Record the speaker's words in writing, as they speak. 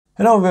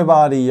Hello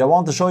everybody, I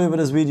want to show you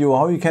with this video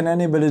how you can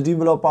enable the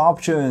developer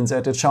options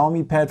at the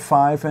Xiaomi Pad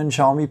 5 and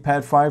Xiaomi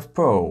Pad 5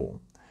 Pro.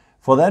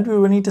 For that we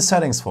will need the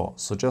settings for.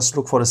 So just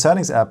look for the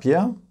settings app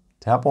here,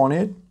 tap on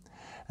it,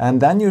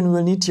 and then you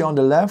will need here on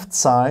the left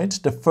side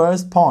the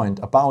first point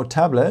about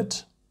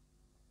tablet.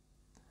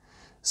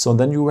 So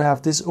then you will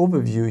have this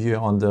overview here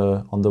on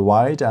the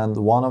right, and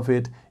one of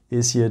it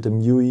is here the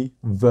MIUI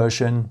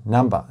version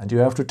number. And you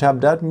have to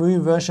tap that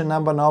MIUI version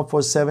number now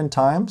for 7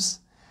 times.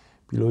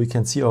 Below you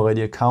can see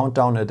already a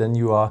countdown, and then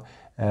you are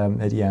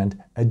at the end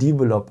a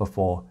developer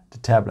for the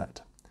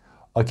tablet.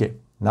 Okay,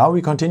 now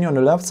we continue on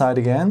the left side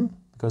again,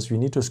 because we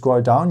need to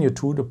scroll down here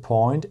to the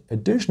point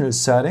additional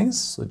settings.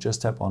 So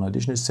just tap on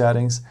additional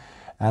settings,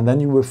 and then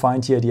you will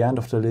find here at the end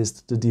of the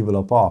list the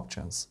developer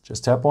options.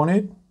 Just tap on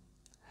it.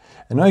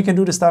 And now you can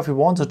do the stuff you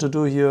wanted to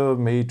do here,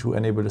 maybe to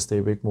enable the stay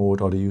awake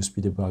mode or the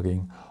USB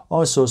debugging,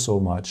 also so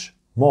much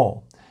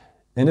more.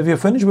 And if you're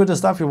finished with the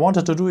stuff you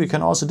wanted to do, you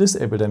can also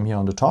disable them here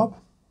on the top.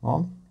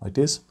 Like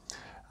this,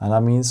 and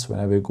that means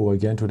whenever you go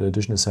again to the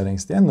additional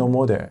settings, they're no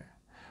more there.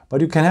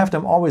 But you can have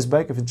them always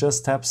back if you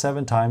just tap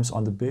 7 times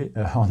on the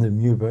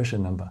MIUI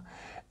version number,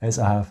 as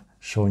I have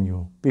shown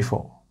you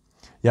before.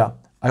 Yeah,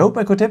 I hope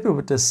I could help you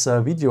with this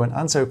video and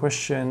answer your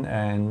question.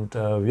 And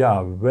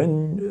yeah,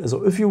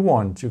 if you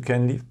want, you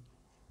can leave.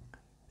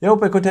 I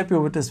hope I could help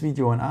you with this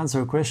video and answer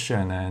a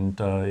question. And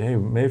hey,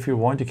 maybe if you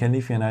want, you can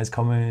leave me a nice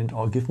comment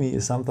or give me a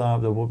thumbs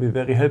up. That would be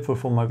very helpful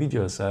for my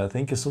videos.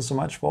 Thank you so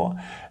much for.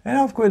 And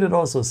I've created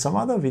also some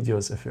other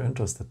videos if you're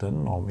interested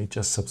in, or maybe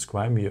just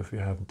subscribe me if you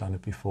haven't done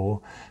it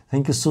before.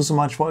 Thank you so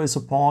much for your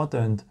support,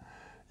 and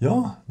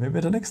yeah,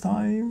 maybe the next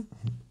time.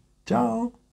 Ciao.